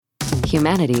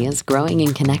Humanity is growing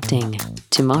and connecting.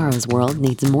 Tomorrow's world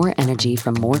needs more energy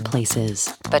from more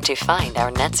places. But to find our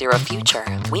net zero future,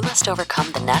 we must overcome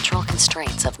the natural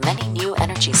constraints of many new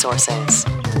energy sources.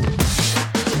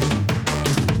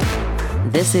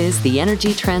 This is the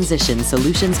Energy Transition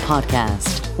Solutions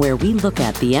Podcast, where we look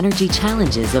at the energy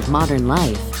challenges of modern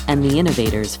life and the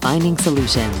innovators finding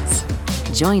solutions.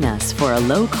 Join us for a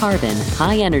low-carbon,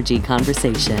 high-energy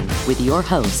conversation with your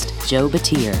host, Joe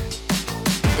Batir.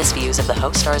 The views of the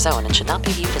host are his own and should not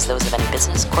be viewed as those of any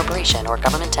business, corporation, or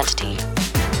government entity.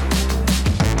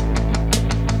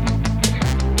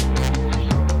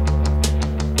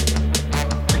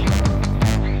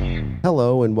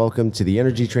 Hello and welcome to the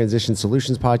Energy Transition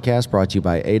Solutions Podcast brought to you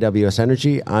by AWS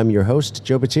Energy. I'm your host,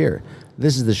 Joe Batir.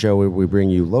 This is the show where we bring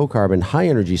you low-carbon,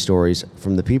 high-energy stories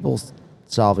from the people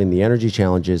solving the energy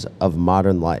challenges of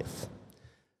modern life.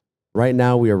 Right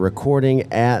now, we are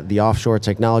recording at the Offshore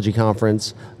Technology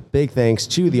Conference. Big thanks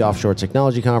to the Offshore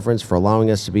Technology Conference for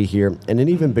allowing us to be here, and an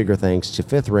even bigger thanks to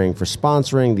Fifth Ring for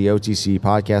sponsoring the OTC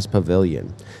Podcast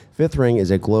Pavilion. Fifth Ring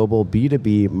is a global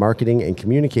B2B marketing and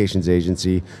communications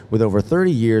agency with over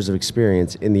 30 years of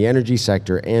experience in the energy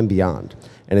sector and beyond,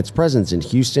 and its presence in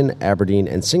Houston, Aberdeen,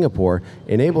 and Singapore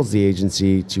enables the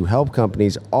agency to help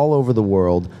companies all over the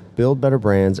world build better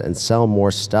brands and sell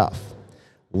more stuff.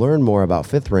 Learn more about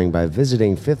Fifth Ring by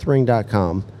visiting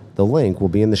fifthring.com. The link will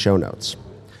be in the show notes.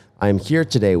 I am here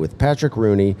today with Patrick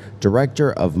Rooney,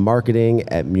 Director of Marketing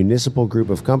at Municipal Group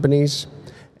of Companies,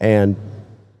 and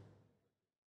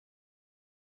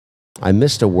I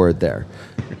missed a word there.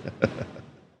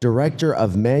 Director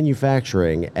of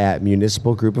Manufacturing at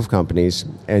Municipal Group of Companies,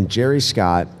 and Jerry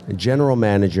Scott, General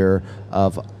Manager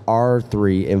of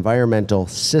R3 Environmental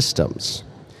Systems.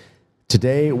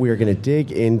 Today, we are going to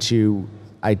dig into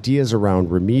ideas around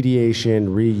remediation,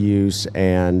 reuse,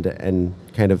 and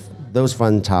kind of those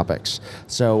fun topics.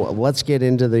 So let's get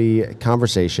into the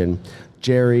conversation.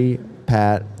 Jerry,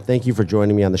 Pat, thank you for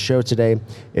joining me on the show today.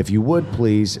 If you would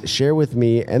please share with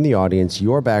me and the audience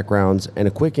your backgrounds and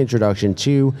a quick introduction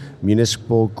to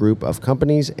Municipal Group of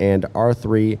Companies and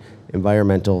R3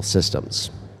 Environmental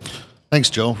Systems. Thanks,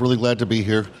 Joe. Really glad to be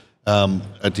here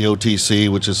at the OTC,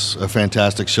 which is a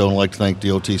fantastic show, and I'd like to thank the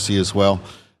OTC as well.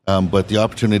 But the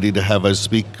opportunity to have us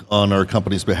speak on our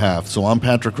company's behalf. So I'm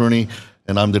Patrick Rooney,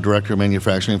 and I'm the Director of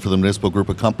Manufacturing for the Municipal Group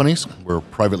of Companies. We're a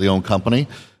privately owned company,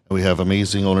 and we have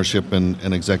amazing ownership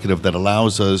and executive that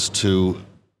allows us to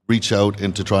reach out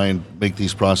and to try and make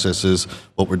these processes,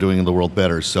 what we're doing in the world,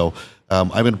 better. So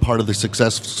I've been part of the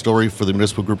success story for the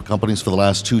Municipal Group of Companies for the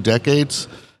last 2 decades,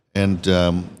 and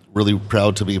really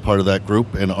proud to be a part of that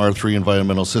group, and R3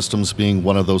 Environmental Systems being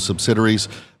one of those subsidiaries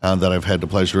that I've had the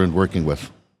pleasure in working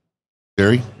with.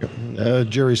 Jerry?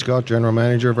 Jerry Scott, General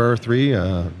Manager of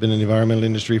R3. Been in the environmental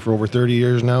industry for over 30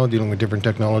 years now, dealing with different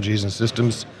technologies and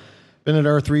systems. Been at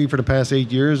R3 for the past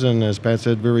 8 years, and as Pat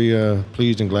said, very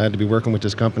pleased and glad to be working with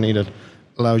this company that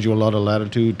allows you a lot of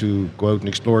latitude to go out and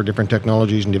explore different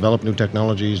technologies and develop new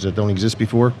technologies that don't exist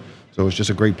before. So it's just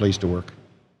a great place to work.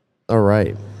 All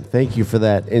right. Thank you for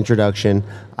that introduction.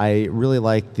 I really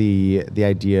like the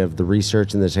idea of the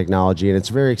research and the technology, and it's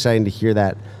very exciting to hear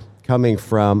that coming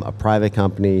from a private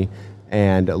company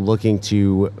and looking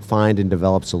to find and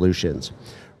develop solutions.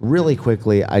 Really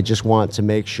quickly, I just want to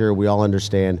make sure we all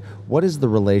understand, what is the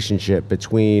relationship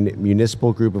between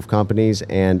Municipal Group of Companies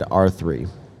and R3?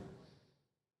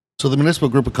 So the Municipal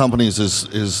Group of Companies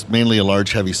is mainly a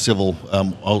large, heavy civil,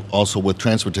 also with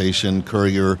transportation,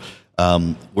 courier.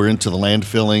 We're into the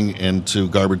landfilling, into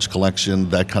garbage collection,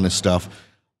 that kind of stuff.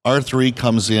 R3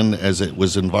 comes in as it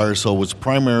was Enviroso, was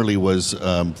primarily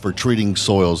for treating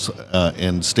soils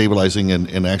and stabilizing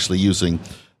and actually using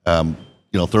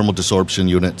thermal desorption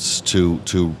units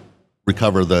to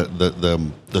recover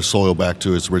the soil back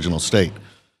to its original state.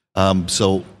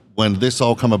 So when this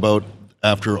all come about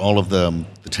after all of the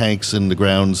tanks in the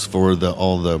grounds for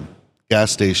all the gas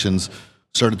stations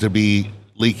started to be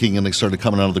leaking and they started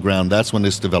coming out of the ground, that's when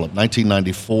this developed.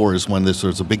 1994 is when there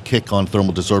was a big kick on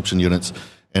thermal desorption units,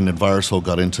 and Enviroso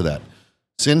got into that.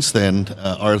 Since then,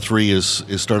 R3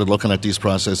 is started looking at these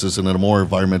processes in a more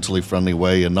environmentally friendly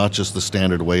way, and not just the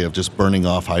standard way of just burning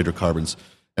off hydrocarbons.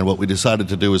 And what we decided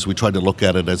to do is we tried to look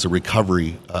at it as a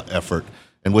recovery effort.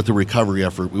 And with the recovery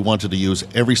effort, we wanted to use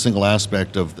every single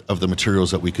aspect of the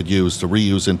materials that we could use to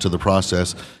reuse into the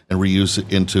process and reuse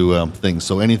into things.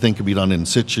 So anything could be done in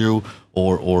situ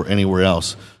or anywhere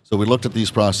else. So we looked at these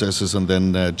processes, and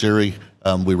then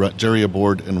we brought Jerry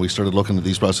aboard, and we started looking at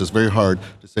these processes very hard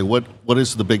to say what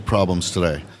is the big problems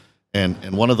today.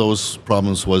 And one of those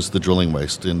problems was the drilling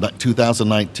waste. In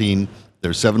 2019,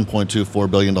 There's $7.24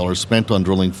 billion spent on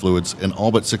drilling fluids, and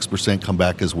all but 6% come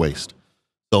back as waste.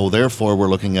 So therefore, we're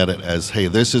looking at it as, hey,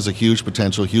 this is a huge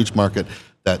potential, huge market,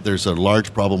 that there's a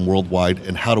large problem worldwide,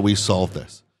 and how do we solve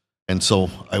this? And so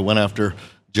I went after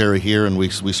Jerry here, and we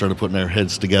started putting our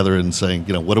heads together and saying,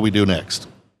 what do we do next?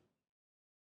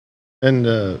 And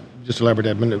just to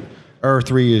elaborate that,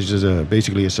 R3 is just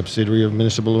basically a subsidiary of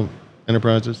Municipal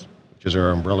Enterprises, which is our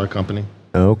umbrella company.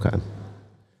 Okay.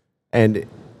 And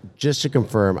just to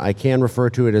confirm, I can refer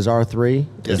to it as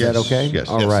R3? Is that okay? Yes.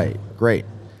 All right. Great.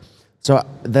 So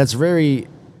that's very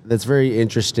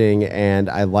interesting, and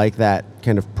I like that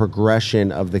kind of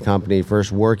progression of the company,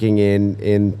 first working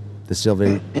in the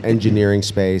civil engineering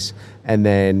space, and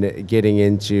then getting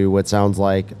into what sounds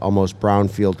like almost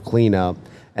brownfield cleanup,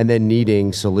 and then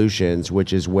needing solutions,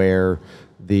 which is where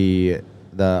the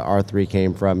R3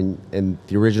 came from. And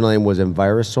the original name was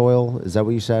Envirosoil. Is that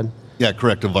what you said? Yeah,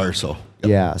 correct, Envirosoil. Yep.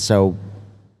 Yeah, so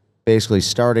basically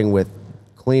starting with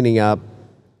cleaning up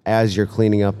as you're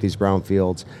cleaning up these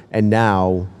brownfields, and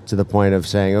now to the point of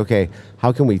saying, okay,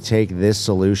 how can we take this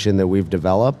solution that we've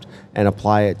developed and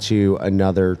apply it to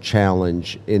another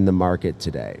challenge in the market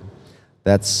today?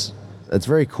 That's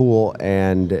very cool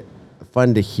and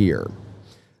fun to hear.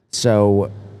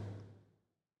 So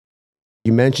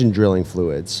you mentioned drilling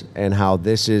fluids and how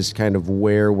this is kind of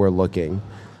where we're looking.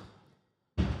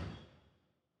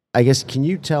 I guess, can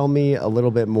you tell me a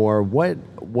little bit more? What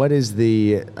is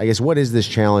this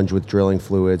challenge with drilling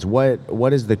fluids?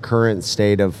 What is the current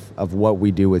state of what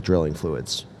we do with drilling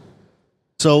fluids?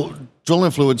 So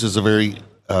drilling fluids is a very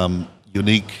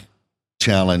unique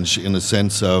challenge in the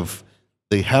sense of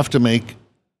they have to make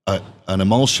an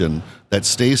emulsion that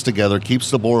stays together,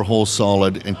 keeps the borehole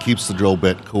solid, and keeps the drill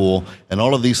bit cool, and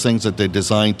all of these things that they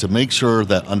designed to make sure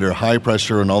that under high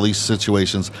pressure and all these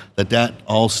situations, that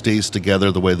all stays together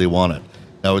the way they want it.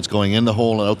 Now it's going in the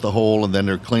hole and out the hole, and then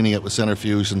they're cleaning it with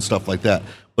centrifuge and stuff like that.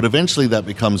 But eventually that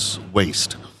becomes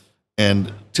waste.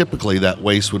 And typically that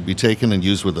waste would be taken and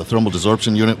used with a thermal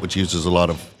desorption unit, which uses a lot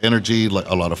of energy, a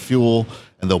lot of fuel,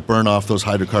 and they'll burn off those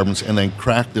hydrocarbons and then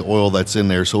crack the oil that's in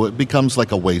there. So it becomes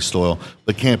like a waste oil,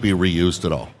 but can't be reused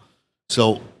at all.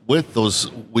 So with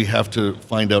those, we have to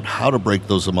find out how to break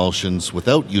those emulsions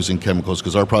without using chemicals,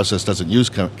 because our process doesn't use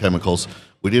chemicals.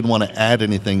 We didn't want to add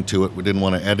anything to it. We didn't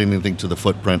want to add anything to the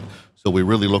footprint. So we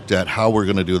really looked at how we're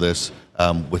going to do this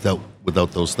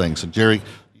without those things. And Jerry,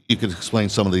 you could explain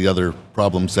some of the other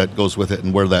problems that goes with it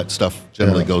and where that stuff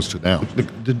generally goes to now.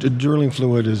 The drilling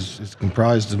fluid is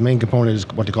comprised, the main component is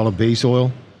what they call a base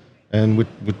oil. And with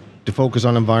the focus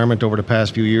on environment over the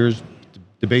past few years,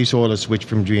 the base oil has switched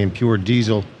from being pure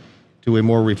diesel to a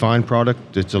more refined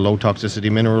product. It's a low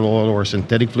toxicity mineral oil or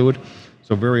synthetic fluid.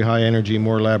 So very high energy,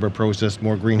 more elaborate process,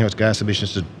 more greenhouse gas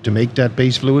emissions to make that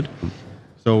base fluid.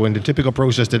 So in the typical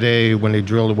process today, when they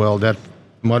drill the well, that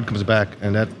mud comes back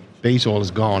and that base oil is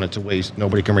gone. It's a waste.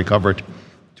 Nobody can recover it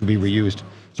to be reused.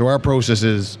 So our process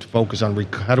is to focus on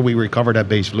how do we recover that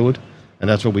base fluid, and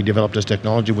that's what we developed this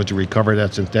technology, was to recover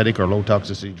that synthetic or low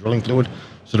toxicity drilling fluid,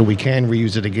 so that we can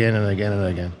reuse it again and again and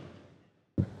again.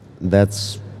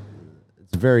 It's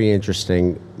very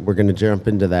interesting. We're going to jump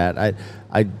into that.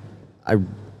 I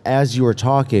as you were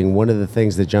talking, one of the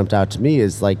things that jumped out to me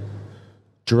is like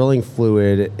drilling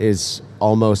fluid is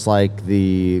almost like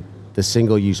the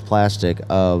single-use plastic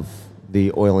of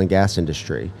the oil and gas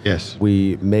industry. Yes.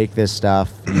 We make this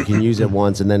stuff, you can use it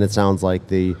once, and then it sounds like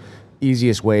the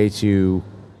easiest way to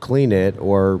clean it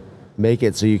or make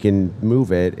it so you can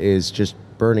move it is just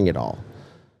burning it all.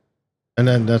 And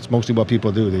then that's mostly what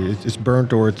people do. It's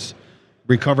burnt, or it's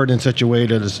recovered in such a way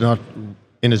that it's not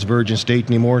in its virgin state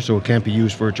anymore, so it can't be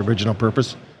used for its original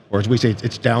purpose. Or as we say,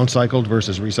 it's downcycled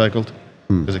versus recycled,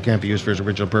 because it can't be used for its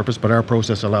original purpose. But our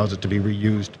process allows it to be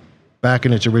reused back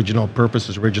in its original purpose,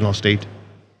 its original state.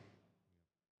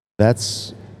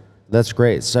 That's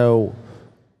great. So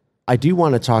I do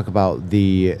want to talk about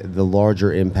the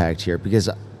larger impact here, because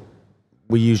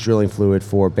we use drilling fluid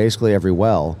for basically every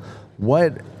well.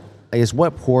 What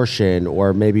portion,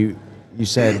 or maybe you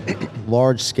said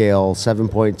large scale,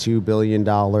 $7.2 billion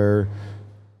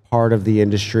part of the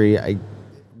industry.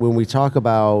 When we talk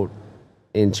about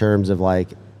in terms of like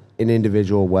an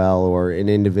individual well or an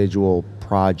individual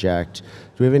project,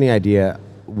 do we have any idea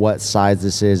what size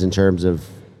this is in terms of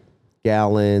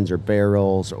gallons or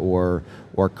barrels or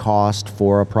cost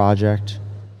for a project?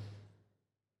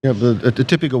 Yeah, but the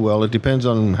typical well, it depends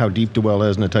on how deep the well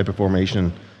is and the type of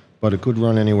formation, but it could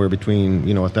run anywhere between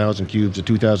 1,000 cubes to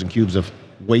 2,000 cubes of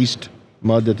waste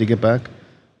mud that they get back,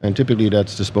 and typically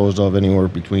that's disposed of anywhere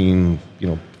between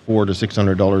 $400 to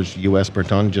 $600 US per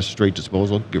ton, just straight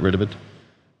disposal, get rid of it.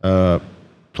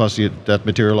 plus that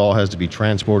material all has to be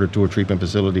transported to a treatment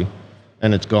facility,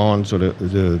 and it's gone. So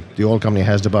the oil company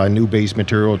has to buy new base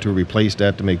material to replace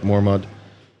that to make more mud.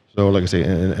 So like I say,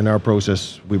 in our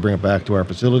process, we bring it back to our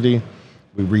facility,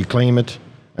 we reclaim it,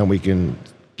 and we can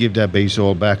give that base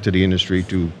oil back to the industry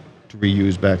to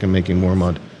reuse back in making more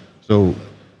mud. So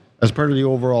as part of the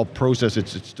overall process,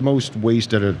 it's the most waste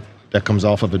that comes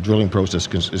off of a drilling process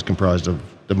is comprised of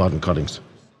the mud and cuttings.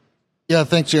 Yeah,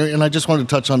 thanks, Jerry. And I just wanted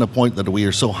to touch on the point that we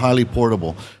are so highly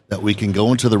portable that we can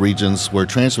go into the regions where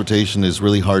transportation is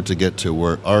really hard to get to,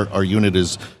 where our unit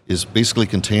is basically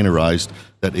containerized,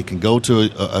 that it can go to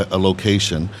a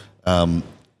location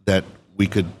that we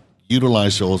could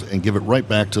utilize those and give it right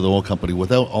back to the oil company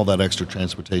without all that extra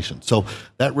transportation. So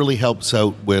that really helps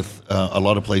out with a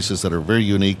lot of places that are very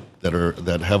unique,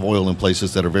 that have oil in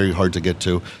places that are very hard to get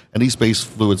to. And these base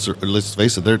fluids, let's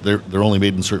face it, they're only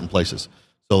made in certain places.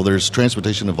 So there's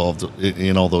transportation involved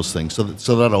in all those things.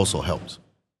 So that also helps.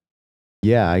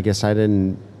 Yeah, I guess I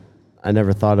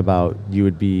never thought about you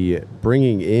would be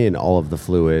bringing in all of the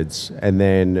fluids and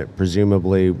then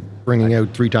presumably Bringing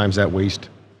out 3 times that waste.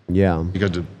 Yeah.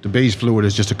 Because the base fluid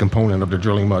is just a component of the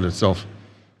drilling mud itself.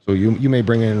 So you may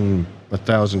bring in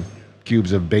 1,000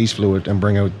 cubes of base fluid and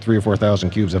bring out 3,000 or 4,000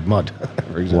 cubes of mud,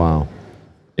 for example. Wow.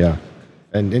 Yeah.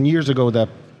 And years ago, that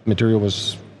material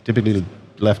was typically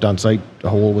left on site. A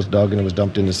hole was dug and it was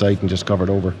dumped in the site and just covered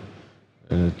over.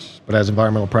 But as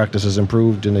environmental practices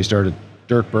improved and they started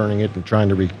dirt burning it and trying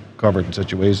to recover it in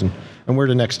such a ways, and we're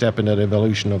the next step in that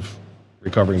evolution of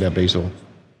recovering that base oil.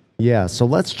 Yeah, so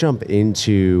let's jump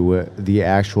into the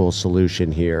actual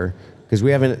solution here, because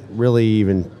we haven't really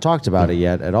even talked about it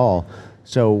yet at all.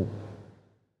 So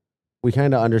we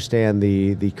kind of understand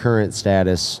the current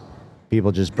status.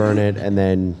 People just burn it and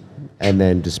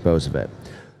then dispose of it.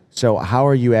 So how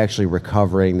are you actually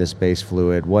recovering this base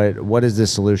fluid? What is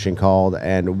this solution called,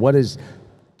 and what is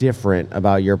different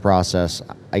about your process?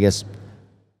 I guess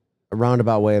a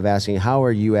roundabout way of asking, how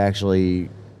are you actually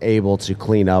able to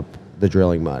clean up the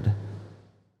drilling mud?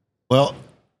 Well,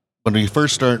 when we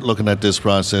first start looking at this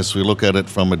process, we look at it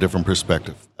from a different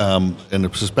perspective. And the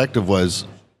perspective was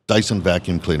Dyson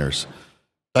vacuum cleaners.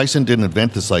 Dyson didn't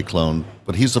invent the cyclone,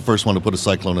 but he's the first one to put a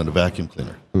cyclone in a vacuum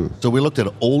cleaner. So we looked at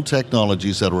old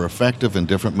technologies that were effective in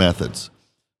different methods.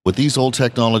 With these old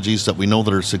technologies that we know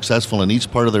that are successful in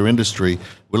each part of their industry,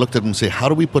 we looked at them and say, how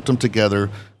do we put them together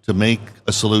to make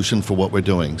a solution for what we're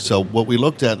doing? So what we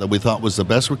looked at that we thought was the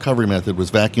best recovery method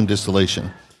was vacuum distillation.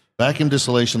 Vacuum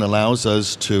distillation allows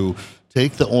us to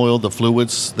take the oil, the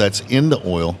fluids that's in the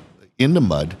oil, in the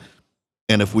mud,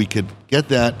 and if we could get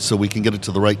that so we can get it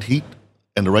to the right heat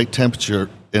and the right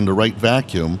temperature and the right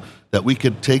vacuum, that we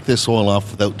could take this oil off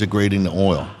without degrading the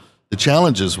oil. The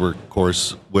challenges were, of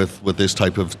course, with this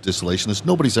type of distillation is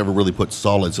nobody's ever really put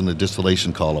solids in the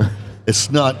distillation column.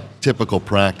 It's not typical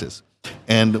practice.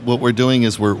 And what we're doing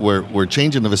is we're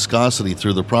changing the viscosity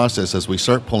through the process as we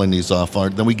start pulling these off.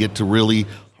 Then we get to really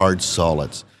hard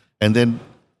solids. And then,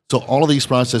 so all of these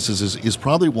processes is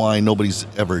probably why nobody's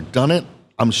ever done it.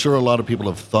 I'm sure a lot of people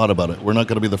have thought about it. We're not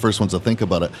going to be the first ones to think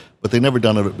about it, but they've never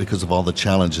done it because of all the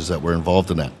challenges that were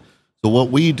involved in that. So what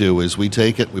we do is we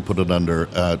take it, we put it under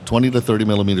 20 to 30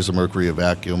 millimeters of mercury of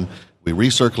vacuum. We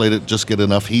recirculate it, just get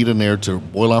enough heat in there to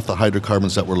boil off the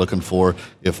hydrocarbons that we're looking for.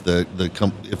 If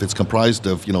it's comprised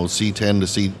of C10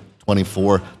 to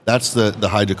C24, that's the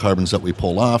hydrocarbons that we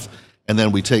pull off. And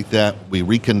then we take that, we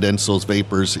recondense those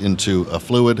vapors into a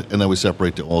fluid, and then we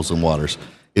separate the oils and waters.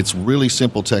 It's really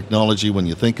simple technology when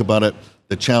you think about it.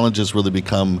 The challenges really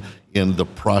become in the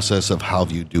process of how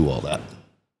you do all that.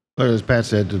 As Pat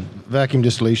said, the vacuum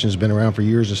distillation has been around for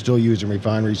years and still used in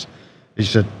refineries. He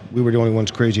said we were the only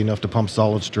ones crazy enough to pump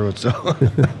solids through it, so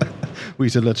we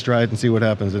said let's try it and see what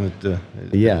happens. And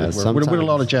with a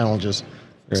lot of challenges.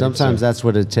 Sometimes that's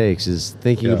what it takes, is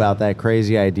thinking about that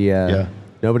crazy idea. Yeah.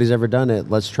 Nobody's ever done it.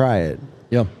 Let's try it.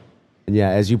 Yeah. And yeah,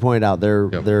 as you point out,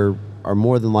 there are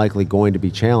more than likely going to be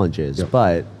challenges,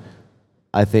 but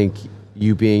I think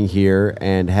you being here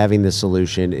and having the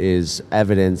solution is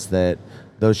evidence that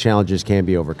those challenges can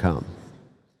be overcome.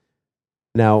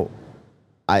 Now,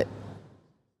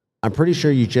 I'm pretty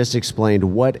sure you just explained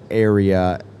what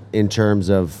area in terms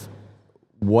of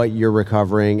what you're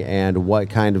recovering and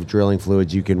what kind of drilling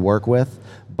fluids you can work with,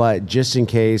 but just in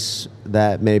case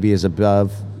that maybe is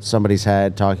above somebody's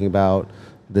head talking about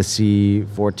the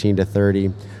C14 to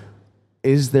 30,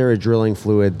 is there a drilling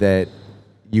fluid that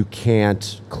you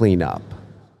can't clean up?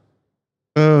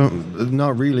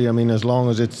 Not really. I mean, as long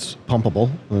as it's pumpable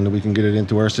and we can get it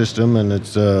into our system and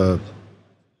it's the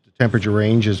temperature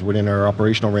range is within our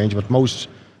operational range, but most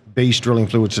base drilling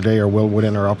fluids today are well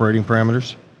within our operating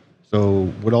parameters.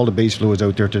 So with all the base fluids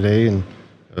out there today, and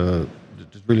there's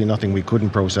really nothing we couldn't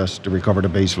process to recover the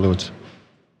base fluids.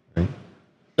 Right?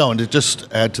 No, and to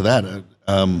just add to that,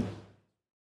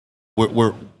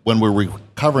 when we're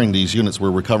recovering these units,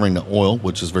 we're recovering the oil,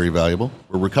 which is very valuable.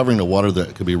 We're recovering the water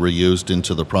that could be reused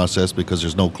into the process because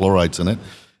there's no chlorides in it,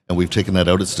 and we've taken that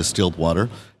out. It's distilled water.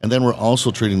 And then we're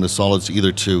also treating the solids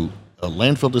either to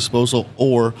landfill disposal,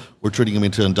 or we're treating them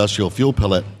into industrial fuel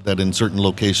pellet that in certain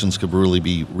locations could really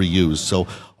be reused. So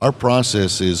our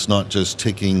process is not just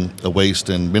taking the waste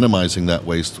and minimizing that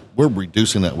waste. We're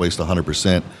reducing that waste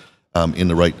 100% in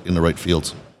the right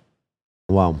fields.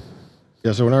 Wow.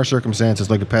 Yeah, so in our circumstances,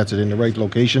 like Pat said, in the right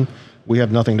location, we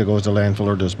have nothing that goes to landfill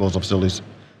or disposal facilities.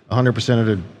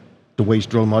 100% of the waste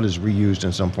drill mud is reused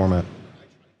in some format.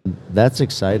 That's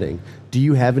exciting. Do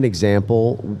you have an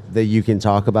example that you can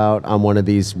talk about on one of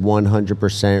these 100%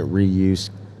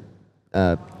 reuse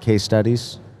case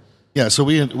studies? Yeah, so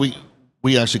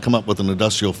we actually come up with an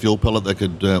industrial fuel pellet that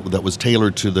could that was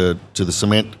tailored to the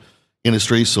cement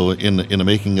industry. So in the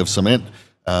making of cement,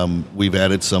 we've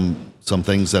added some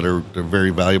things that are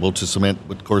very valuable to cement.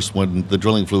 But of course, when the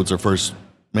drilling fluids are first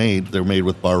made, they're made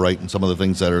with barite and some of the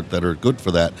things that are good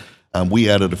for that. We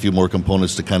added a few more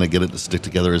components to kind of get it to stick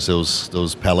together as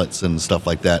those pellets and stuff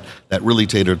like that. That really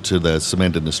tailored to the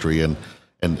cement industry. And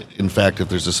in fact, if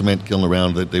there's a cement kiln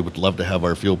around, that they would love to have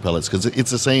our fuel pellets because it's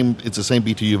the same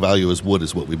BTU value as wood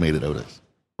is what we made it out as.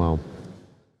 Wow,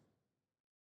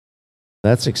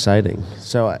 that's exciting.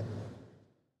 So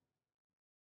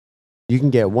you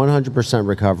can get 100%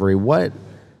 recovery. What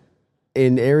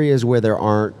in areas where there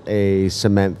aren't a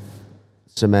cement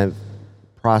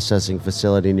processing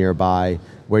facility nearby,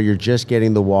 where you're just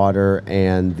getting the water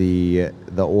and the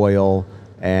oil,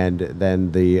 and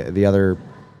then the other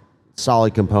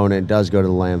solid component does go to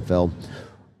the landfill.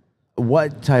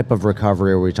 What type of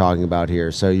recovery are we talking about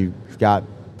here? So you've got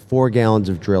 4 gallons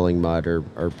of drilling mud, or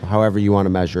however you want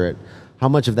to measure it. How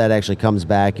much of that actually comes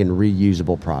back in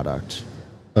reusable product?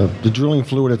 The drilling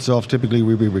fluid itself, typically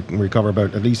we recover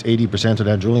about at least 80% of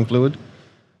that drilling fluid.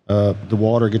 The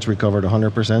water gets recovered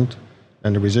 100%.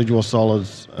 And the residual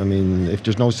solids, I mean, if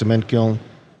there's no cement kiln,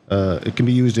 it can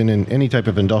be used in any type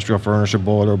of industrial furnace or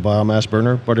boiler or biomass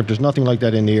burner. But if there's nothing like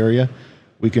that in the area,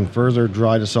 we can further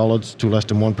dry the solids to less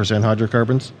than 1%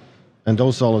 hydrocarbons. And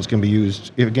those solids can be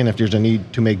used, if there's a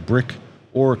need to make brick,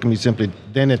 or it can be simply,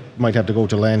 then it might have to go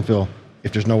to landfill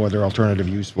if there's no other alternative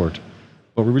use for it.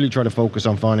 But we really try to focus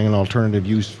on finding an alternative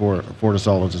use for the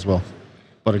solids as well.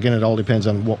 But again, it all depends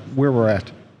on where we're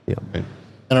at. Yeah. Right?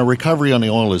 And our recovery on the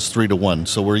oil is 3-to-1.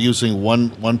 So we're using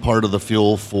one part of the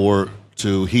fuel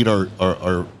to heat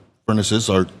our furnaces,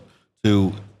 or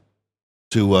to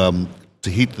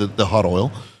heat the hot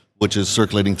oil, which is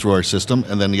circulating through our system,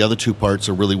 and then the other 2 parts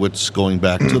are really what's going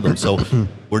back to them. So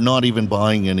we're not even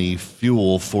buying any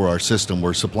fuel for our system.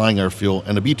 We're supplying our fuel,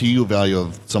 and the BTU value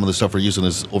of some of the stuff we're using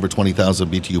is over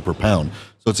 20,000 BTU per pound.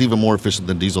 So it's even more efficient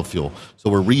than diesel fuel. So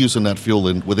we're reusing that fuel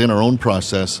within our own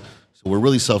process. So we're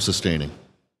really self-sustaining.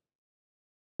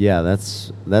 Yeah,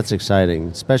 that's exciting.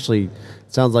 Especially, it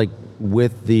sounds like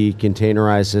with the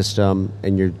containerized system,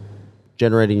 and you're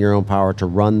generating your own power to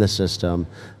run the system,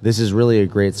 this is really a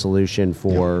great solution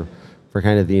for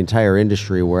kind of the entire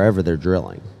industry wherever they're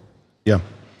drilling. Yeah.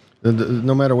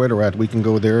 No matter where they're at, we can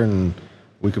go there and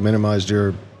we can minimize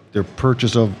their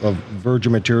purchase of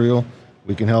virgin material.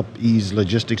 We can help ease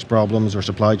logistics problems or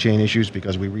supply chain issues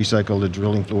because we recycle the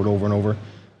drilling fluid over and over.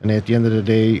 And at the end of the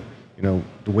day,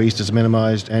 the waste is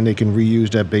minimized, and they can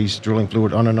reuse that base drilling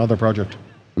fluid on another project.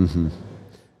 Mm-hmm.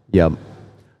 Yep.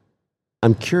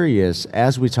 I'm curious,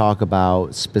 as we talk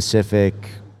about specific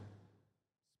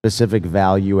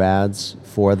value adds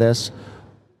for this,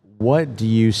 what do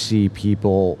you see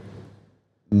people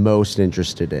most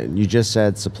interested in? You just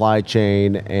said supply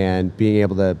chain and being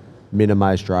able to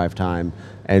minimize drive time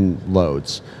and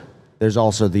loads. There's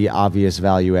also the obvious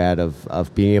value add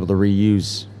of being able to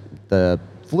reuse the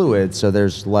fluid, so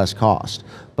there's less cost.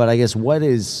 But I guess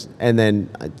and then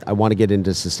I want to get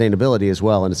into sustainability as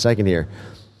well in a second here.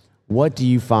 What do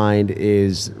you find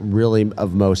is really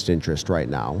of most interest right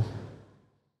now?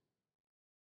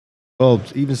 Well,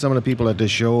 even some of the people at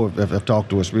this show have talked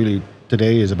to us really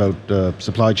today is about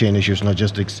supply chain issues and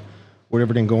logistics. With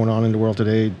everything going on in the world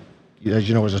today, as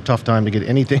you know, it's a tough time to get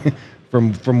anything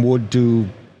from wood to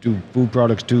food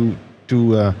products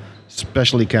to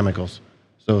specialty chemicals.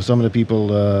 So some of the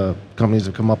people, companies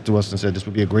have come up to us and said this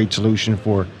would be a great solution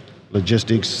for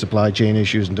logistics, supply chain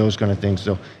issues, and those kind of things.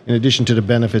 So in addition to the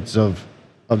benefits of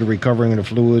the recovering of the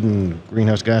fluid and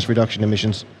greenhouse gas reduction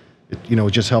emissions,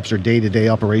 it just helps their day-to-day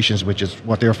operations, which is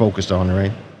what they're focused on,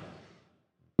 right?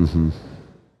 Mm-hmm.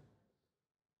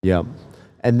 Yep.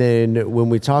 And then when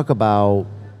we talk about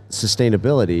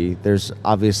sustainability, there's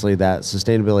obviously that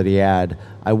sustainability ad.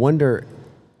 I wonder,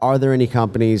 are there any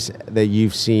companies that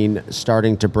you've seen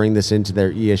starting to bring this into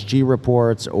their ESG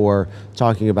reports or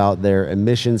talking about their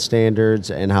emission standards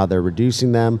and how they're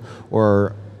reducing them?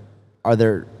 Or are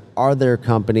there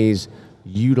companies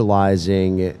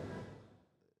utilizing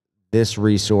this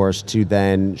resource to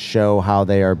then show how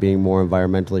they are being more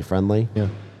environmentally friendly? Yeah.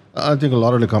 I think a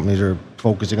lot of the companies are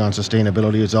focusing on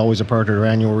sustainability. It's always a part of their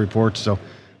annual reports, so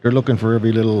they're looking for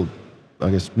every little, I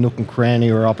guess, nook and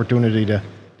cranny or opportunity to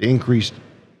increase,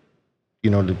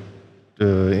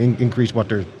 increase what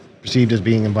they're perceived as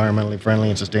being environmentally friendly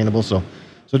and sustainable. So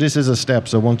this is a step.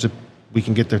 So once we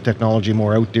can get their technology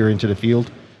more out there into the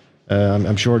field,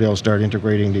 I'm sure they'll start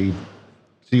integrating the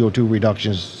CO2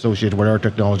 reductions associated with our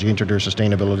technology into their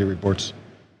sustainability reports.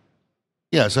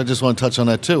 Yes, I just want to touch on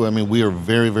that too. I mean, we are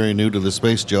very, very new to the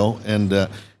space, Joe, and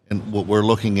what we're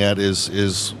looking at is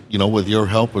with your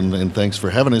help and thanks for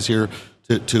having us here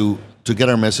to get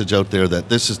our message out there that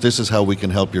this is how we can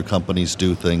help your companies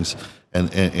do things,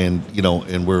 and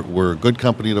we're a good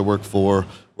company to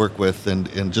work with,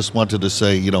 and just wanted to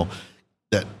say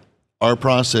that our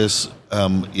process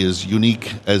is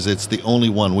unique as it's the only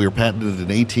one. We are patented in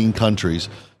 18 countries,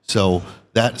 so.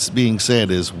 That being said,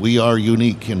 is we are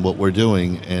unique in what we're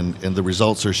doing, and the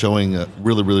results are showing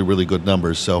really, really, really good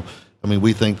numbers. So, I mean,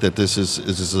 we think that this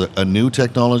is a new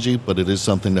technology, but it is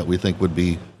something that we think would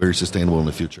be very sustainable in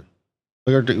the future.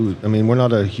 We're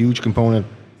not a huge component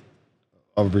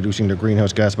of reducing the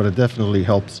greenhouse gas, but it definitely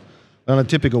helps. On a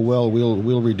typical well,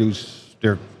 we'll reduce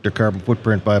their carbon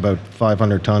footprint by about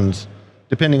 500 tons,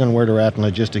 depending on where they're at in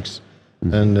logistics,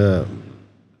 and.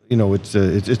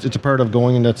 It's a part of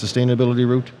going in that sustainability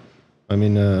route. I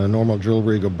mean, a normal drill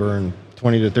rig will burn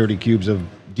 20 to 30 cubes of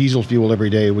diesel fuel every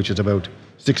day, which is about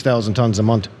 6,000 tons a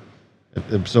month.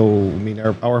 So, I mean,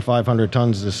 our 500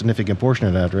 tons is a significant portion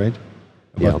of that, right?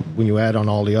 Yeah. But when you add on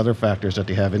all the other factors that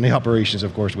they have in the operations,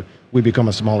 of course, we become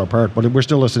a smaller part, but we're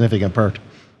still a significant part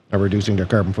of reducing their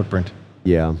carbon footprint.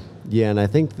 Yeah, and I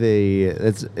think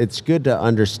it's good to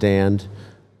understand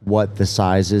what the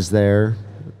size is there.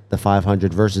 The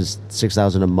 500 versus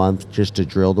 6,000 a month just to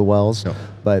drill the wells. Yep.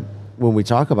 But when we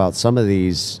talk about some of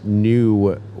these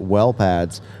new well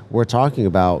pads, we're talking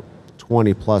about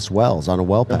 20 plus wells on a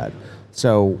well pad.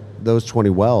 So those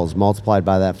 20 wells multiplied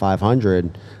by that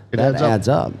 500, that adds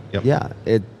up. Yep. Yeah,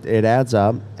 it adds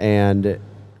up, and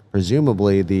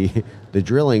presumably the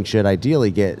drilling should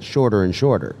ideally get shorter and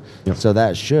shorter. Yep. So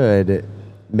that should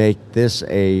make this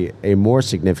a more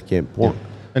significant point. Yep.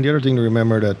 And the other thing to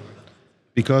remember that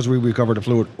because we recover the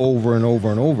fluid over and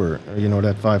over and over,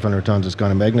 that 500 tons is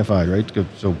kind of magnified, right?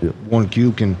 So 1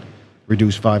 cube can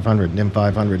reduce 500, and then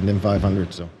 500, and then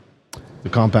 500. So the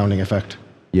compounding effect.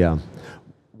 Yeah.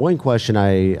 One question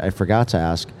I forgot to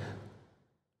ask,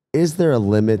 is there a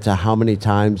limit to how many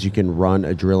times you can run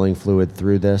a drilling fluid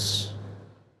through this?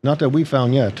 Not that we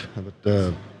found yet,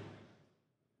 but...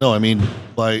 No, I mean,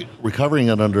 by recovering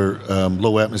it under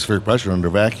low atmospheric pressure, under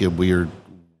vacuum, we are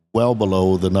well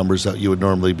below the numbers that you would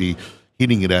normally be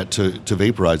heating it at to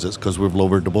vaporize it, because we've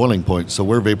lowered the boiling point. So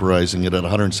we're vaporizing it at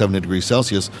 170 degrees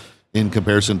Celsius in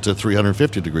comparison to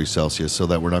 350 degrees Celsius, so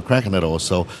that we're not cracking that oil.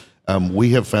 So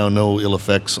we have found no ill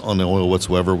effects on the oil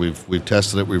whatsoever. We've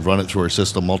tested it. We've run it through our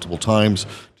system multiple times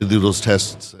to do those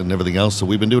tests and everything else. So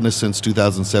we've been doing this since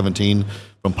 2017,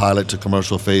 from pilot to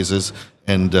commercial phases,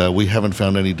 and we haven't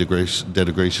found any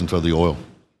degradation for the oil.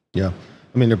 Yeah.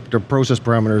 I mean, the process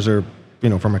parameters are,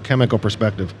 from a chemical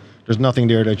perspective, there's nothing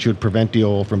there that should prevent the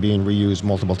oil from being reused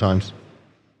multiple times.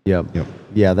 Yep.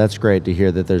 Yeah, that's great to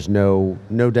hear that there's no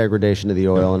degradation of the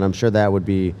oil, and I'm sure that would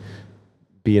be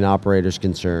an operator's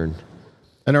concern.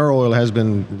 And our oil has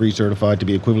been recertified to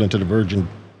be equivalent to the virgin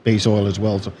base oil as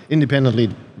well, so independently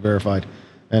verified.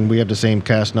 And we have the same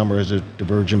CAS number as the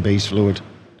virgin base fluid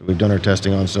that we've done our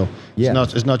testing on. So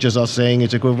it's not just us saying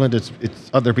it's equivalent, it's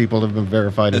other people have been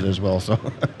verified it as well. So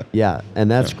yeah, and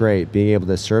that's great, being able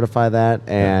to certify that,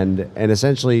 and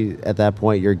essentially at that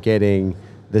point you're getting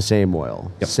the same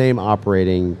oil, same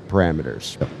operating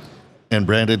parameters. Yep. And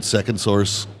branded second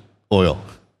source oil.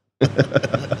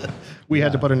 We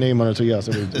had to put a name on it, so yes,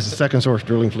 it's a second source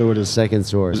drilling fluid. Second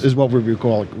source is what we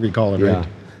recall it, right?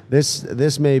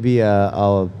 This may be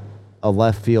a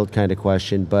left field kind of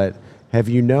question, but have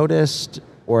you noticed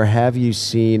or have you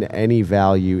seen any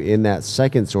value in that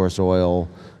second source oil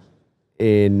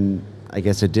in, I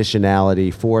guess,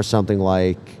 additionality for something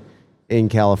like in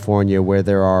California, where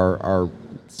there are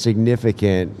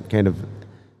significant kind of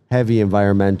heavy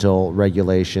environmental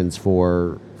regulations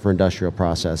for industrial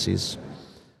processes?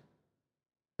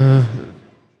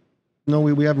 No,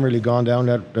 we haven't really gone down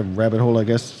that rabbit hole, I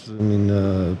guess. I mean,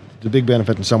 the big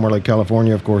benefit in somewhere like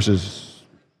California, of course, is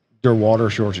their water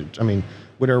shortage. I mean,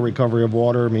 with our recovery of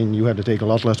water, I mean, you have to take a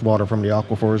lot less water from the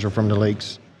aquifers or from the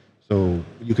lakes. So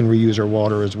you can reuse our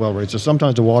water as well, right? So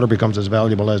sometimes the water becomes as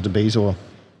valuable as the base oil,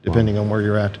 depending on where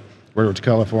you're at. Whether it's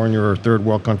California or third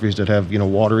world countries that have,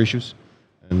 water issues,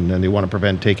 and they want to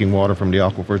prevent taking water from the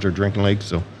aquifers or drinking lakes.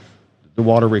 So the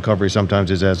water recovery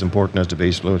sometimes is as important as the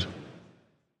base fluid.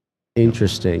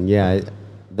 Interesting. Yeah,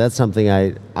 that's something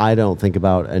I don't think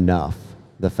about enough.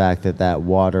 The fact that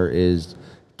water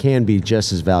can be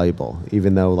just as valuable,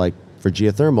 even though, like, for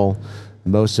geothermal,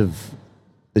 most of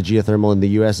the geothermal in the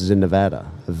U.S. is in Nevada,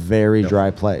 a very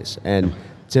dry place, and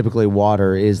typically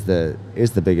water is the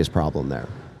biggest problem there.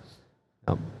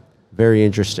 Very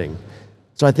interesting.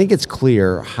 So I think it's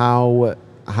clear how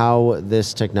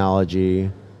this technology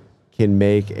can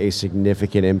make a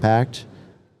significant impact,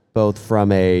 both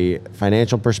from a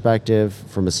financial perspective,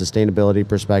 from a sustainability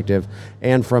perspective,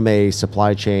 and from a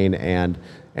supply chain and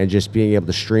just being able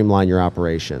to streamline your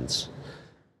operations.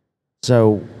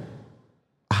 So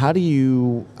how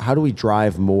do we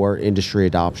drive more industry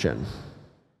adoption?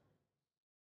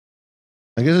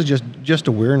 I guess it's just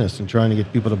awareness and trying to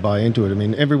get people to buy into it. I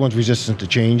mean, everyone's resistant to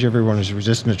change. Everyone is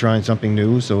resistant to trying something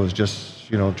new. So it's just,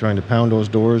 trying to pound those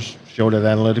doors, show that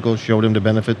analytical, show them the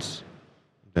benefits,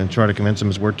 and try to convince them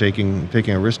it's worth taking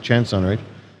a risk chance on, right?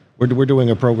 We're doing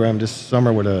a program this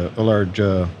summer with a large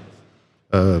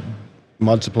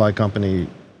mud supply company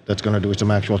that's going to do some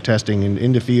actual testing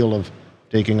in the field of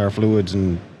taking our fluids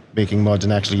and making muds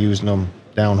and actually using them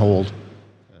downhole.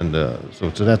 And so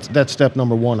that's step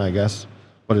number one, I guess.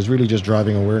 But it's really just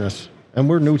driving awareness. And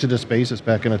we're new to this space. It's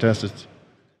back in a test.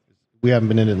 We haven't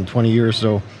been in it in 20 years,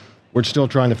 so we're still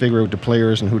trying to figure out the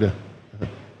players and who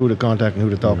to contact and who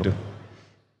to talk to.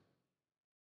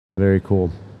 Very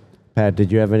cool. Pat, did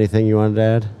you have anything you wanted to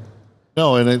add?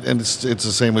 No, and it's the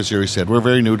same as Jerry said. We're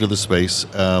very new to the space.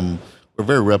 We're a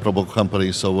very reputable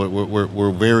company, so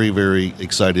we're very, very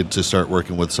excited to start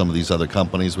working with some of these other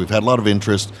companies. We've had a lot of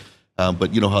interest.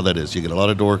 But you know how that is. You get a lot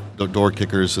of door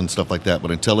kickers and stuff like that. But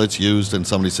until it's used and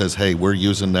somebody says, hey, we're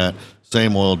using that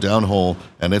same oil downhole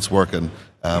and it's working,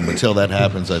 until that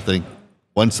happens, I think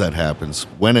once that happens,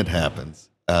 when it happens,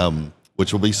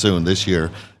 which will be soon this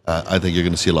year, I think you're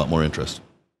going to see a lot more interest.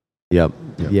 Yep.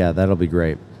 Yeah, that'll be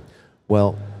great.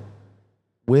 Well,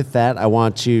 with that, I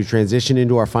want to transition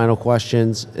into our final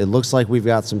questions. It looks like we've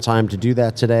got some time to do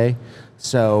that today.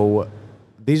 So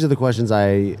these are the questions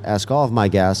I ask all of my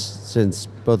guests. Since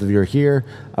both of you are here,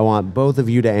 I want both of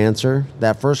you to answer.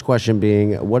 That first question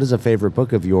being, what is a favorite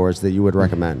book of yours that you would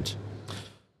recommend?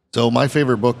 So my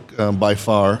favorite book by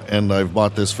far, and I've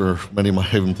bought this for many of my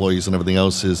employees and everything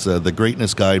else, is The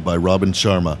Greatness Guide by Robin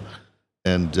Sharma.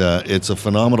 And it's a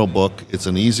phenomenal book. It's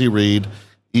an easy read.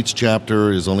 Each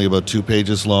chapter is only about 2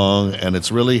 pages long, and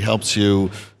it really helps you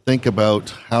think about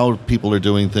how people are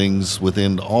doing things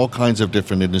within all kinds of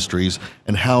different industries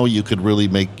and how you could really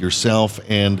make yourself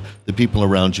and the people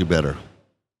around you better.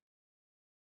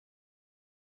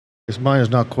 Mine is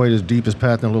not quite as deep as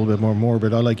Pat and a little bit more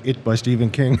morbid. I like It by Stephen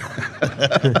King.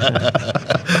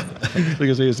 Like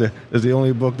I say, it's the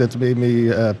only book that's made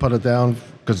me put it down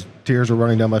because tears were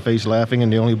running down my face laughing,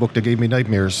 and the only book that gave me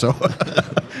nightmares. So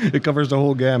it covers the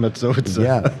whole gamut. So it's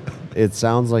it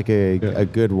sounds like a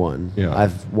good one. Yeah.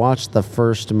 I've watched the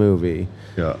first movie.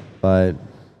 Yeah. But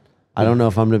I don't know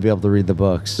if I'm going to be able to read the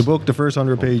books. The book, the first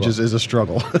 100 pages, is a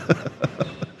struggle.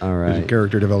 All right. There's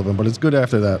character development, but it's good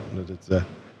after that.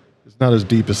 It's not as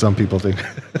deep as some people think.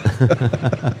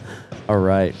 All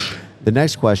right. The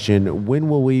next question, when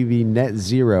will we be net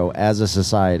zero as a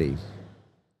society?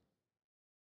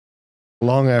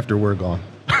 Long after we're gone.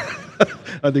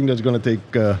 I think that's going to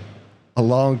take a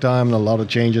long time and a lot of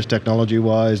changes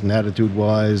technology-wise and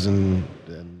attitude-wise and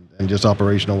just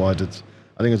operational-wise.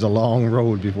 I think it's a long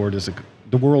road before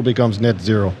the world becomes net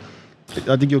zero.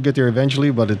 I think you'll get there eventually,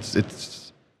 but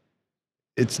it's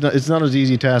not as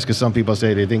easy a task as some people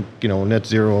say. They think, net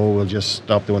zero, we'll just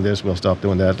stop doing this, we'll stop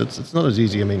doing that. It's not as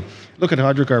easy. I mean, look at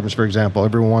hydrocarbons, for example.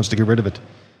 Everyone wants to get rid of it.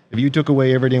 If you took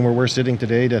away everything where we're sitting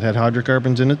today that had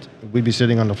hydrocarbons in it, we'd be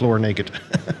sitting on the floor naked.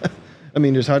 I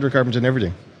mean, there's hydrocarbons in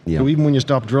everything. Yep. So even when you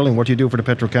stop drilling, what do you do for the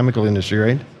petrochemical industry,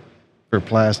 right? For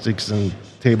plastics and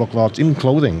tablecloths, even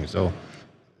clothing. So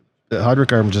the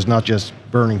hydrocarbons is not just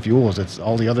burning fuels, it's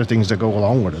all the other things that go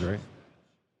along with it, right?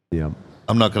 Yeah.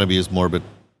 I'm not going to be as morbid.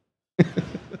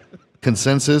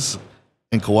 Consensus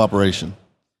and cooperation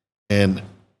and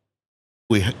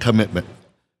commitment.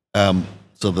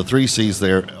 So the 3 C's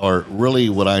there are really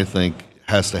what I think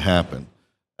has to happen.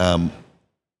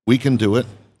 We can do it.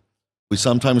 We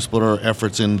sometimes put our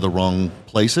efforts in the wrong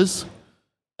places,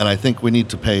 and I think we need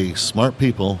to pay smart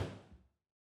people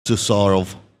to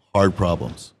solve hard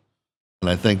problems.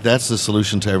 And I think that's the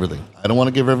solution to everything. I don't want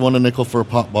to give everyone a nickel for a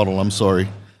pop bottle, I'm sorry.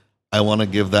 I want to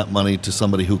give that money to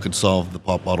somebody who could solve the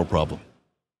pop bottle problem.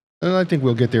 And I think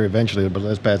we'll get there eventually, but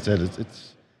as Pat said,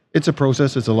 it's a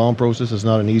process. It's a long process. It's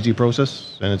not an easy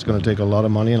process, and it's going to take a lot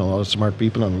of money and a lot of smart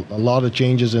people and a lot of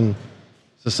changes in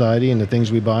society and the things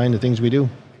we buy and the things we do.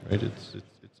 Right?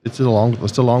 It's a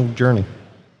long journey.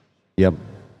 Yep,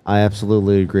 I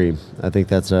absolutely agree. I think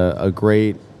that's a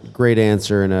great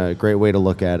answer and a great way to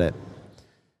look at it.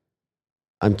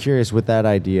 I'm curious with that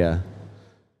idea,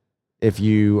 if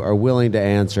you are willing to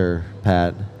answer,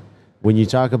 Pat, when you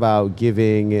talk about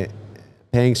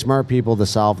paying smart people to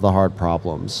solve the hard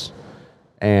problems,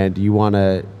 and you want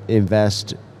to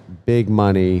invest big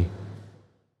money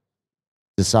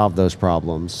to solve those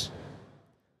problems,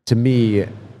 to me,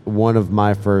 one of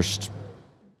my first,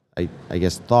 I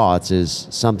guess, thoughts is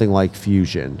something like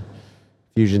fusion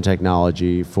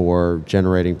technology for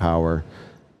generating power.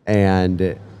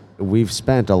 And we've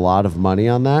spent a lot of money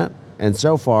on that. And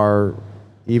so far,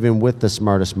 even with the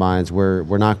smartest minds,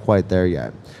 we're not quite there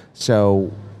yet.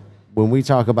 So when we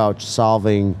talk about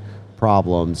solving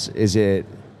problems, is it,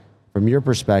 from your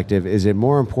perspective, is it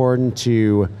more important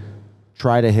to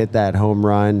try to hit that home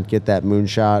run, get that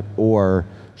moonshot, or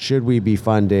should we be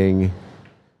funding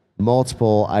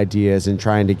multiple ideas and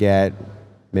trying to get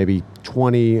maybe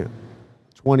 20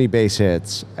 base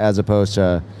hits as opposed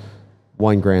to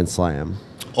one grand slam?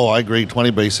 Oh, I agree. 20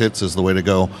 base hits is the way to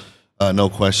go. No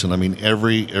question. I mean,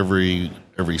 every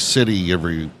city,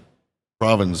 every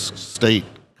province, state,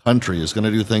 country is going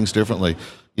to do things differently.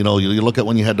 You know, you look at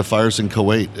when you had the fires in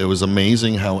Kuwait, it was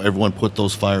amazing how everyone put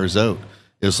those fires out.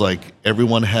 It's like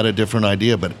everyone had a different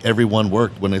idea, but everyone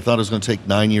worked. When they thought it was going to take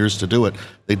 9 years to do it,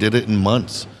 they did it in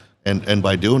months. And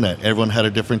by doing that, everyone had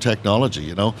a different technology,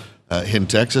 you know. In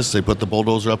Texas, they put the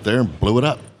bulldozer up there and blew it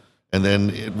up. And then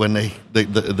when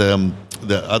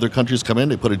the other countries come in,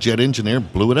 they put a jet engine there,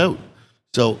 blew it out.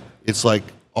 So it's like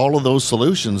all of those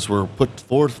solutions were put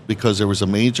forth because there was a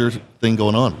major thing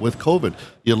going on. With COVID,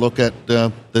 you look at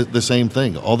the same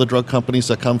thing. All the drug companies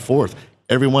that come forth,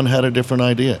 everyone had a different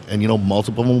idea, and, you know,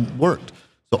 multiple of them worked.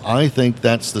 So I think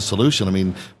that's the solution. I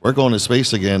mean, we're going to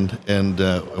space again, and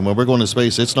when we're going to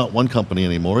space, it's not one company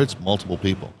anymore; it's multiple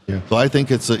people. Yeah. So I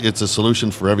think it's a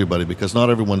solution for everybody, because not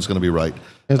everyone's going to be right,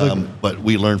 but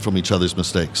we learn from each other's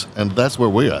mistakes, and that's where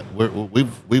we're at.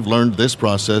 We've learned this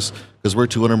process because we're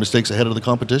 200 mistakes ahead of the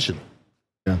competition.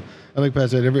 Yeah, I like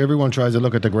Pat said, everyone tries to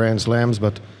look at the grand slams,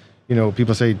 but, you know,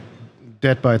 people say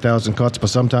death by 1,000 cuts,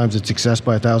 but sometimes it's success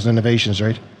by 1,000 innovations,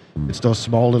 right? It's those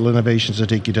small little innovations that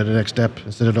take you to the next step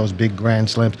instead of those big grand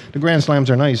slams. The grand slams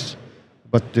are nice,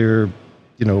 but they're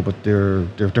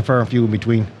far and few in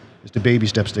between. It's the baby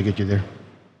steps that get you there.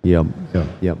 Yep.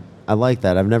 I like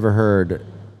that. I've never heard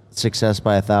success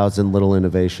by 1,000 little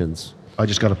innovations. I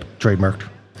just got it trademarked.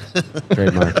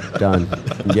 Trademark. Done.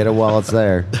 Get it while it's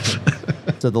there.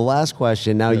 So the last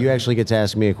question, now you actually get to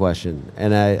ask me a question.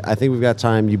 And I think we've got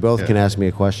time. You both can ask me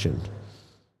a question.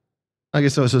 I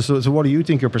guess so. So what do you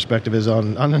think your perspective is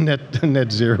on a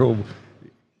net zero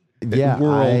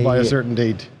world by a certain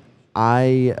date?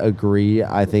 I agree.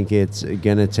 I think it's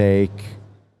going to take,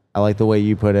 I like the way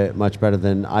you put it much better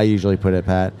than I usually put it,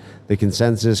 Pat, the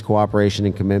consensus, cooperation,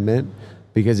 and commitment,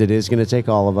 because it is going to take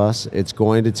all of us. It's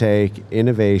going to take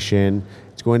innovation.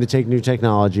 It's going to take new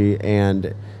technology,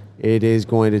 and it is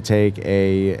going to take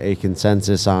a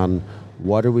consensus on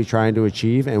what are we trying to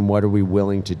achieve and what are we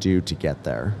willing to do to get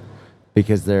there.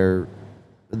 Because there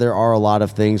are a lot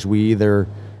of things we either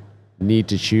need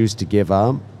to choose to give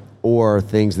up, or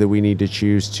things that we need to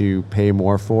choose to pay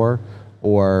more for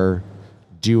or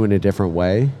do in a different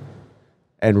way.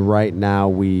 And right now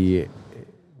we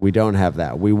don't have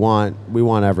that. We want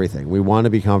everything. We want to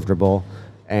be comfortable,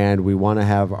 and we want to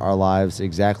have our lives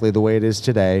exactly the way it is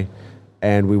today,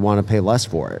 and we want to pay less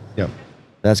for it. Yep.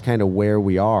 That's kind of where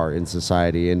we are in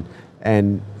society,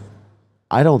 and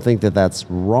I don't think that that's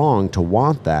wrong to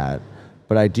want that,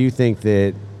 but I do think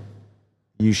that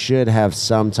you should have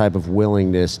some type of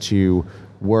willingness to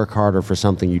work harder for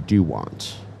something you do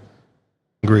want.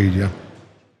 Agreed, yeah.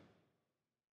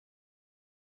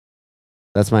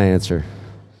 That's my answer.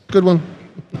 Good one.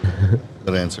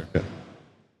 Good answer. Yeah.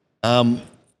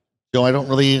 Joe, I don't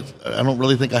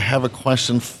really think I have a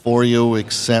question for you,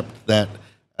 except that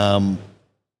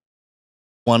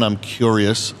one, I'm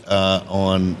curious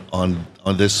on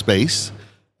this space,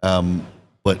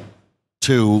 but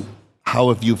two, how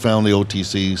have you found the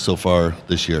OTC so far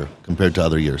this year compared to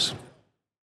other years?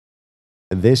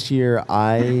 This year,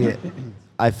 I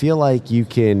feel like you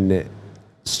can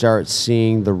start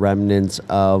seeing the remnants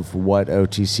of what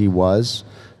OTC was.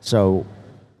 So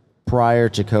prior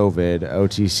to COVID,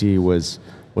 OTC was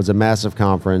a massive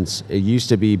conference. It used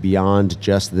to be beyond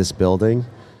just this building.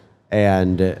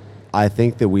 And I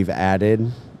think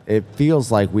that it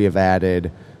feels like we have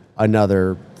added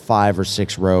another 5 or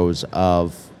 6 rows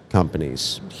of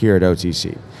companies here at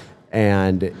OTC.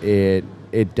 And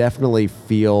it definitely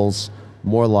feels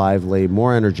more lively,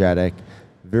 more energetic,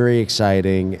 very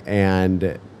exciting,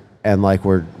 and like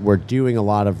we're doing a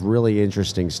lot of really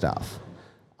interesting stuff.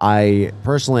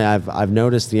 I've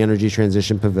noticed the Energy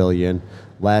Transition Pavilion.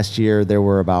 Last year there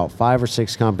were about 5 or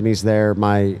 6 companies there.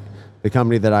 The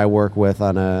company that I work with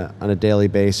on a daily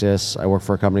basis, I work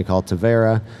for a company called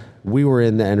Tavera. We were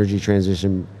in the Energy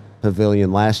Transition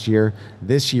Pavilion last year.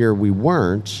 This year we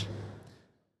weren't,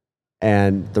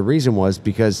 and the reason was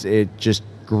because it just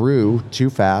grew too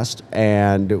fast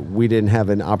and we didn't have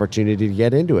an opportunity to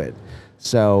get into it.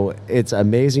 So it's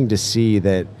amazing to see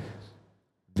that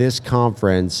this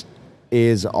conference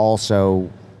is also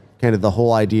kind of, the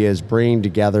whole idea is bringing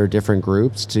together different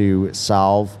groups to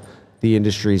solve the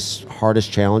industry's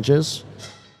hardest challenges,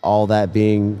 all that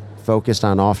being focused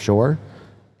on offshore.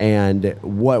 And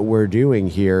what we're doing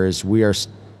here is we are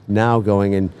now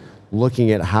going and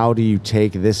looking at how do you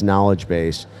take this knowledge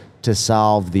base to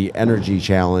solve the energy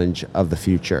challenge of the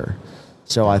future.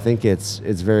 So I think it's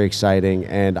very exciting,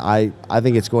 and I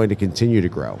think it's going to continue to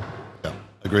grow. Yeah,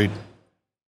 agreed.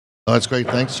 Oh, that's great.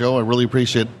 Thanks, Joe. I really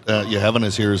appreciate you having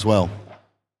us here as well.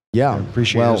 Yeah,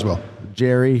 appreciate it as well.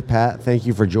 Jerry, Pat, thank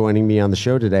you for joining me on the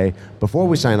show today. Before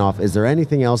we sign off, is there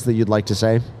anything else that you'd like to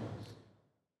say?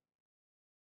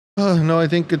 No, I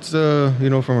think it's, from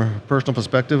a personal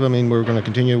perspective, I mean, we're going to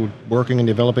continue working and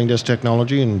developing this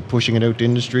technology and pushing it out to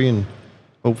industry, and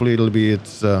hopefully it'll be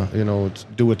it's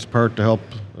do its part to help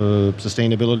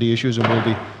sustainability issues,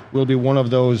 and we'll be one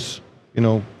of those,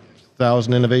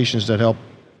 1,000 innovations that help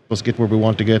us get where we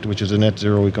want to get, which is a net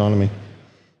zero economy.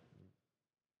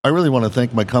 I really want to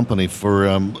thank my company for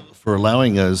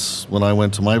allowing us, when I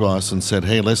went to my boss and said,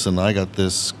 hey, listen, I got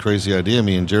this crazy idea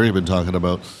me and Jerry have been talking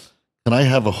about. Can I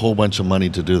have a whole bunch of money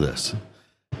to do this?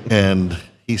 And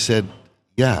he said,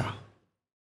 yeah.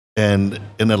 And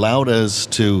allowed us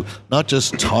to not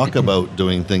just talk about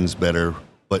doing things better,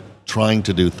 but trying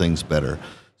to do things better.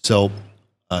 So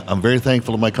I'm very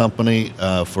thankful to my company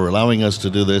for allowing us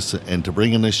to do this and to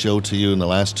bringing this show to you in the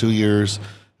last 2 years.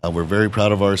 We're very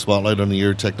proud of our Spotlight on the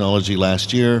Year technology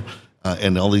last year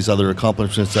and all these other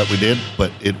accomplishments that we did.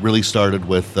 But it really started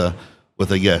with a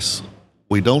yes.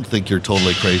 We don't think you're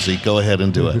totally crazy. Go ahead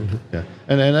and do it. Yeah.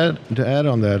 And to add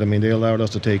on that, I mean, they allowed us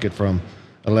to take it from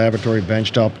a laboratory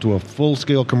benchtop to a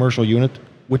full-scale commercial unit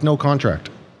with no contract.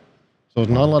 So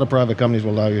not a lot of private companies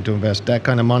will allow you to invest that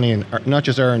kind of money in not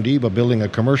just R&D, but building a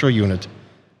commercial unit,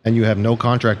 and you have no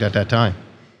contract at that time.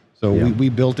 So we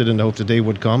built it in the hopes that they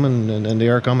would come, and they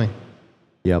are coming.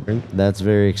 Yep, that's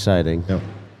very exciting. Yep.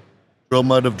 Drill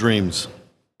mud of dreams.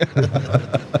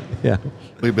 Yeah.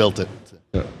 We built it.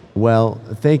 Yeah. Well,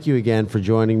 thank you again for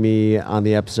joining me on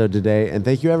the episode today, and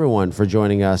thank you everyone for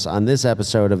joining us on this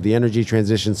episode of the Energy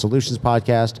Transition Solutions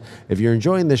Podcast. If you're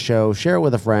enjoying this show, share it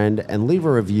with a friend and leave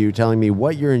a review telling me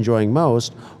what you're enjoying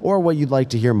most or what you'd like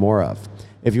to hear more of.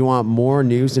 If you want more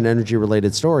news and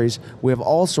energy-related stories, we have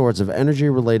all sorts of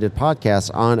energy-related podcasts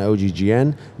on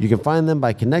OGGN. You can find them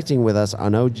by connecting with us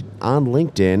on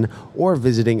LinkedIn or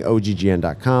visiting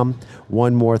OGGN.com.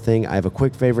 One more thing, I have a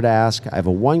quick favor to ask. I have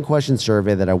a one-question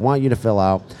survey that I want you to fill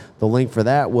out. The link for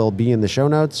that will be in the show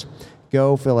notes.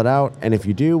 Go fill it out, and if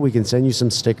you do, we can send you some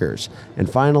stickers.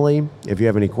 And finally, if you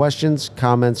have any questions,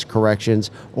 comments, corrections,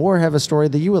 or have a story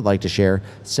that you would like to share,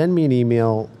 send me an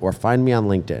email or find me on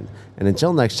LinkedIn. And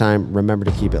until next time, remember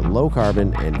to keep it low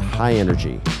carbon and high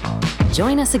energy.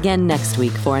 Join us again next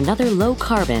week for another low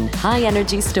carbon, high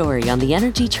energy story on the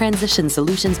Energy Transition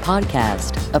Solutions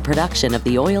Podcast, a production of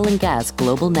the Oil and Gas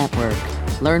Global Network.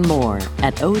 Learn more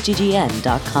at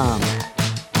OGGN.com.